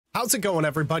How's it going,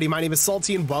 everybody? My name is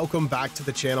Salty and welcome back to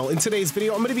the channel. In today's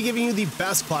video, I'm going to be giving you the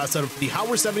best class out of the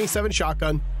Hauer 77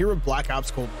 shotgun here in Black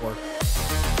Ops Cold War.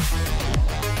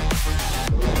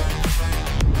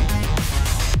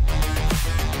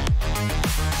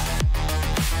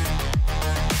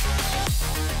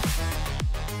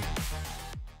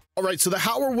 All right, so the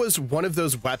Hauer was one of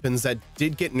those weapons that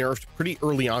did get nerfed pretty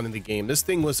early on in the game. This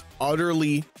thing was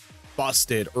utterly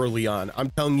busted early on.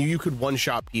 I'm telling you, you could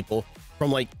one-shot people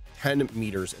from like 10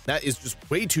 meters. That is just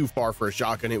way too far for a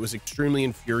shotgun. It was extremely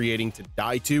infuriating to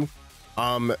die to.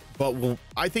 But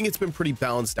I think it's been pretty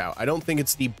balanced out. I don't think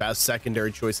it's the best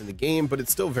secondary choice in the game, but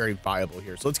it's still very viable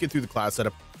here. So let's get through the class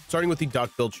setup, starting with the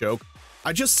duck bill choke.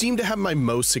 I just seem to have my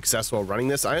most success while running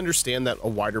this. I understand that a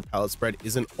wider pellet spread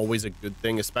isn't always a good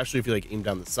thing, especially if you like aim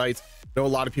down the sights. I know a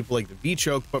lot of people like the V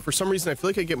choke, but for some reason I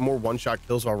feel like I get more one-shot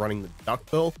kills while running the duck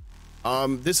bill.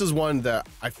 This is one that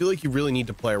I feel like you really need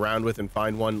to play around with and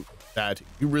find one that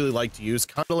you really like to use,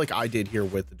 kind of like I did here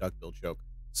with the duck bill choke.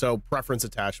 So preference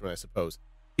attachment, I suppose.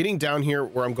 Getting down here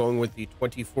where I'm going with the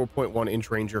 24.1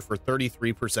 inch Ranger for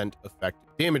 33%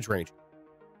 effective damage range.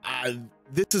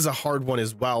 This is a hard one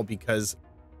as well because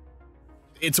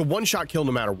it's a one-shot kill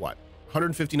no matter what.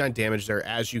 159 damage there,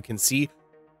 as you can see,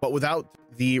 but without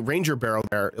the Ranger barrel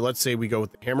there, let's say we go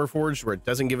with the Hammer Forged where it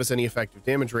doesn't give us any effective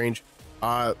damage range.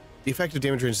 The effective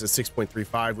damage range is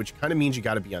 6.35, which kind of means you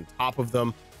got to be on top of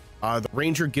them. The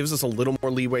Ranger gives us a little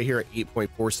more leeway here at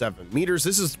 8.47 meters.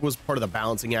 This was part of the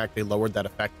balancing act. They lowered that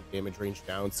effective damage range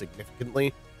down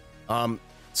significantly.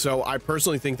 So I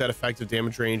personally think that effective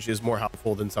damage range is more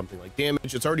helpful than something like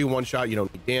damage. It's already one shot. You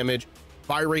don't need damage.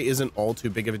 Fire rate isn't all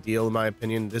too big of a deal, in my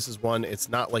opinion. This is one, it's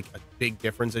not like a big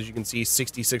difference. As you can see,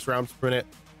 66 rounds per minute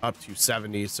up to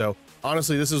 70. So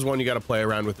honestly, this is one you got to play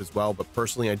around with as well. But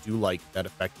personally, I do like that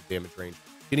effective damage range.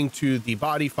 Getting to the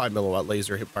body, 5 milliwatt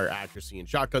laser, hipfire accuracy, and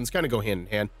shotguns kind of go hand in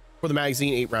hand. For the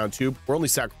magazine, 8-round tube, we're only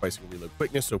sacrificing reload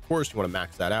quickness, so of course you want to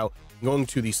max that out. I'm going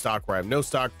to the stock where I have no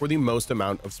stock for the most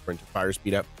amount of sprint to fire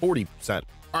speed at 40%.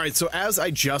 All right, so as I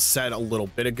just said a little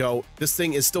bit ago, this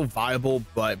thing is still viable,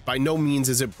 but by no means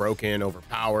is it broken,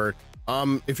 overpowered.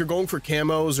 If you're going for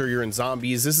camos or you're in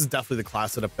zombies, this is definitely the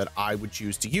class setup that I would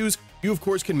choose to use. You, of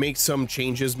course, can make some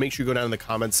changes. Make sure you go down in the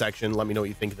comments section. Let me know what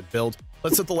you think of the build.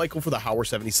 Let's set the like goal for the Hauer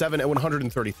 77 at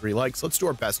 133 likes. Let's do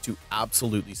our best to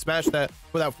absolutely smash that.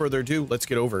 Without further ado, let's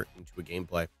get over into a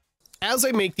gameplay. As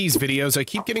I make these videos, I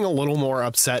keep getting a little more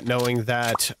upset knowing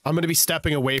that I'm going to be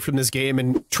stepping away from this game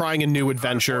and trying a new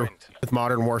adventure with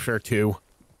Modern Warfare 2.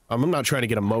 I'm not trying to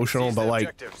get emotional, but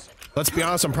like, let's be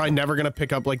honest, I'm probably never going to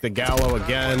pick up like the Gallo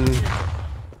again.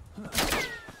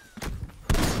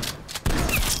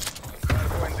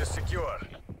 Hardpoint is secure.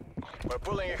 We're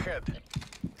pulling ahead.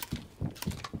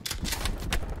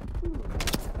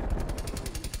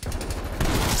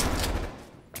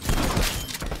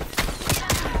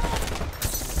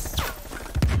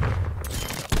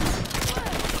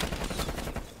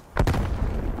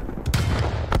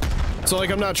 So like,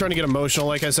 I'm not trying to get emotional,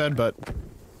 like I said, but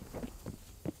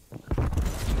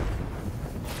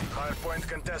Hardpoint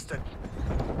contested.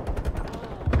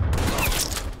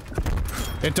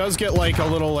 it does get like a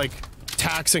little like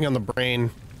taxing on the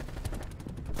brain,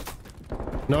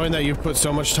 knowing that you've put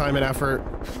so much time and effort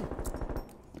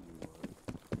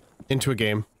into a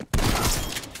game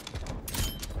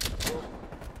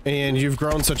and you've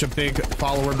grown such a big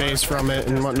follower base from it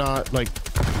and whatnot. Like,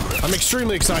 I'm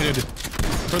extremely excited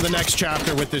for the next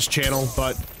chapter with this channel,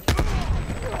 but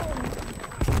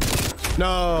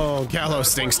no, Gallo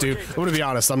stinks, dude. I'm gonna be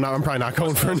honest, I'm probably not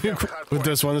going for a new with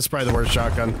this one. This is probably the worst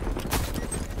shotgun.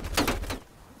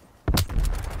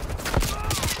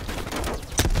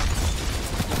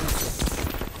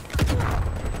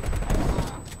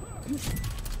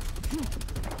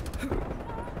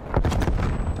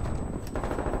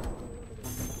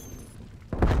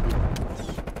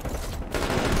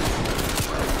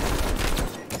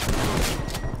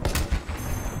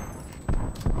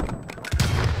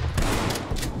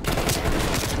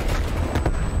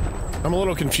 I'm a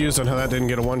little confused on how that didn't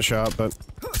get a one-shot, but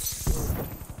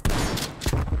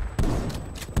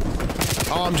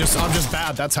oh, I'm just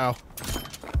bad. That's how.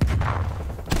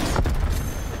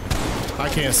 I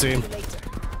can't see him.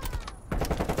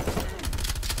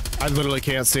 I literally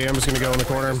can't see. I'm just gonna go in the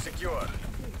corner. Is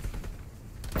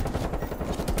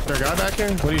there a guy back here?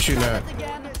 What are you shooting at?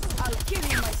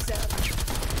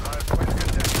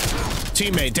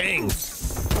 Teammate, dang!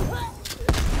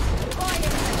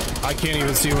 I can't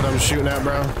even see what I'm shooting at,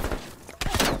 bro.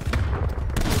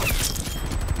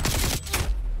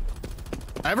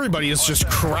 Everybody is just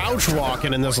crouch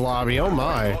walking in this lobby. Oh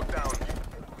my.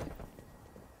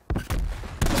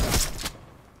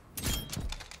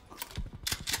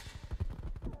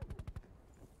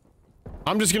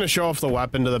 I'm just gonna show off the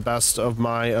weapon to the best of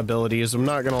my abilities. I'm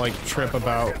not gonna like trip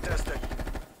about,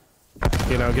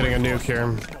 you know, getting a nuke here.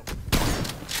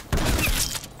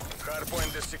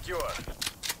 Hardpoint is secure.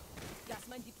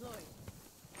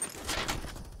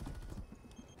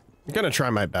 I'm gonna try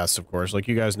my best, of course. Like,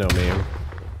 you guys know me.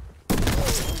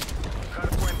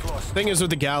 Thing is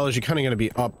with the gallows, you kind of gotta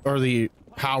be up, or the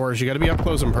powers, you gotta be up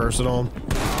close and personal.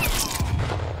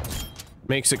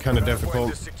 Makes it kind of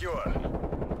difficult.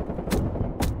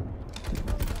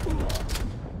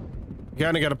 You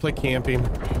kinda gotta play campy.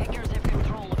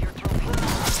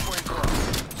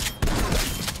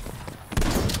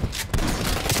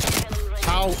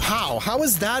 How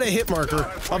is that a hit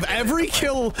marker? Of every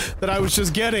kill that I was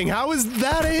just getting, how is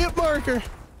that a hit marker?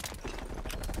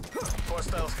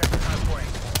 Hostiles have the hardpoint.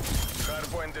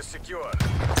 Hardpoint is secure.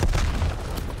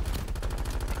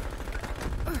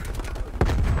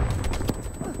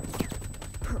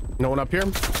 No one up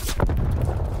here?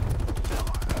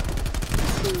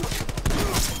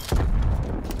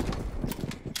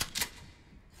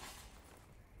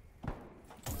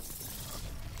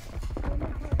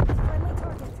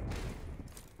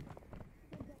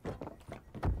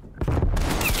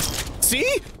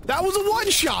 See? That was a one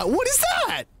shot. What is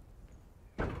that?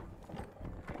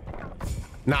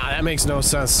 Nah, that makes no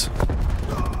sense.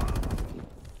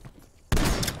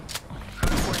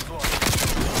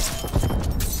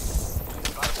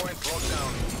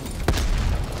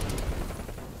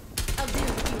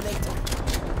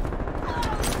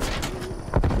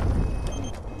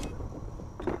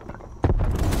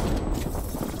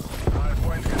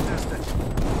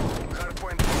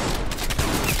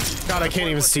 God, I can't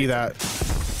even see that.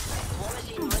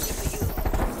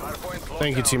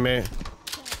 Thank you, teammate.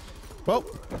 Well,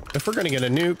 if we're gonna get a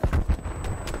nuke,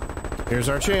 here's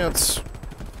our chance.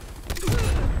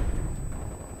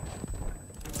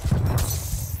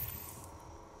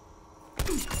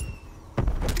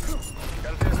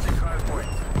 Contesting hardpoint.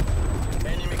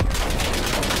 Enemy.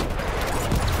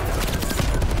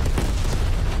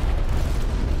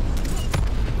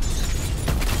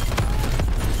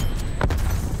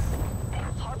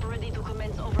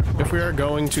 If we are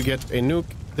going to get a nuke,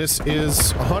 this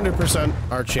is 100%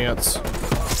 our chance.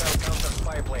 Hostile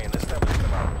spy plane established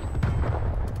above.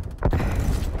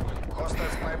 Hostile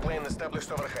spy plane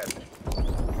established overhead.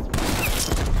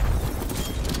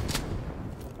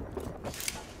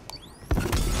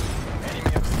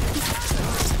 Enemy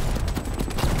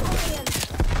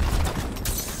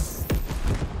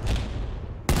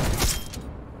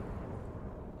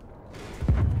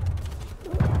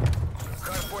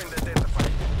hardpoint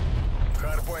identified.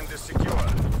 Hardpoint is secure.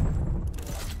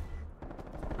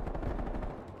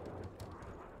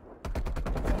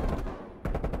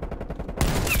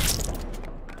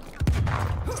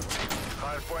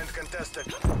 Hardpoint contested.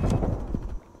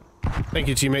 Thank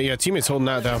you, teammate. Yeah, teammate's holding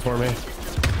that down for me.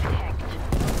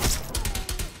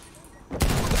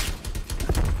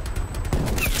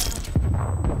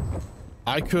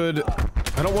 I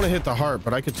don't want to hit the heart,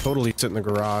 but I could totally sit in the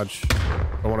garage.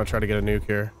 I want to try to get a nuke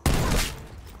here.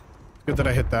 Good that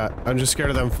I hit that. I'm just scared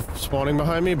of them spawning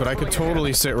behind me, but I could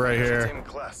totally sit right here.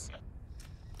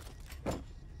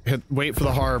 Wait for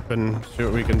the harp and see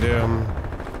what we can do.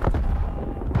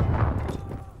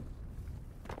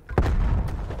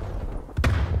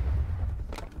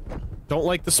 Don't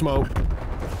like the smoke.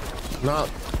 Not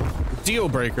deal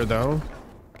breaker though.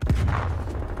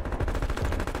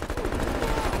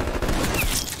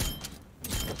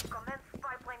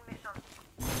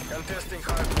 Contesting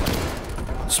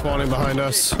hardpoint. Spawning behind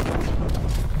us.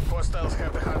 Hostiles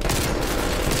have the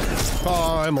hardpoint.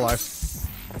 Oh, I'm alive.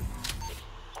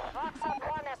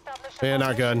 Yeah,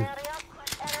 not good.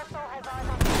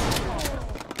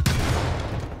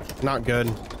 Not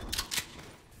good.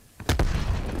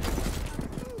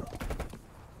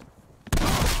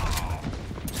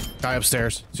 Guy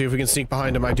upstairs. See if we can sneak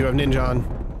behind him. I do have ninja on.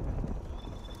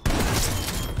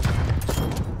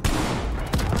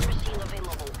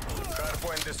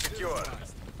 Hardpoint is secure.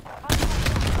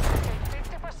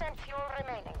 50% fuel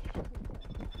remaining.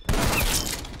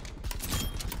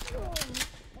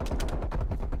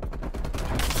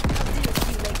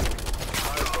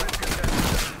 Hardpoint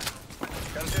contested.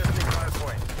 Contesting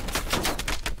hardpoint.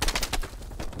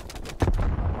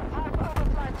 Harp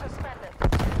overflight suspended.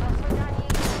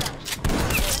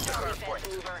 Hardpoint.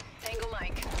 Tango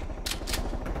Mike.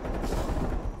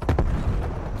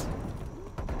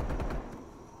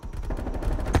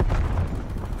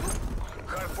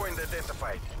 Hardpoint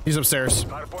identified. He's upstairs.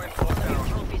 Hardpoint locked down.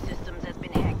 Trophy systems has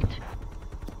been hacked.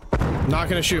 Not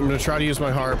gonna shoot. I'm gonna try to use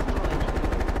my harp.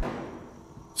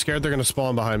 Scared they're gonna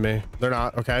spawn behind me. They're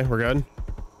not. Okay, we're good.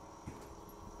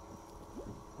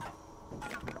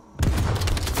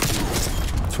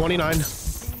 29.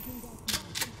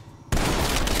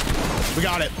 We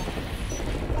got it.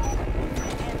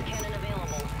 Hand cannon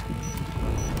available.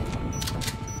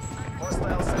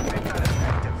 Hostile sentry turret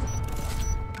active.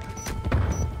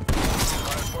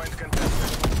 Hardpoint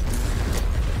contested.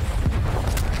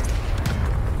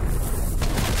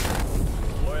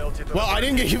 Loyalty to Well, I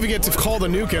didn't even get to call the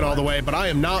nuke in all the way, but I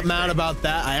am not mad about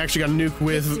that. I actually got a nuke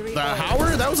with the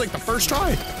Hauer. That was like the first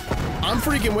try. I'm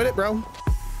freaking with it, bro.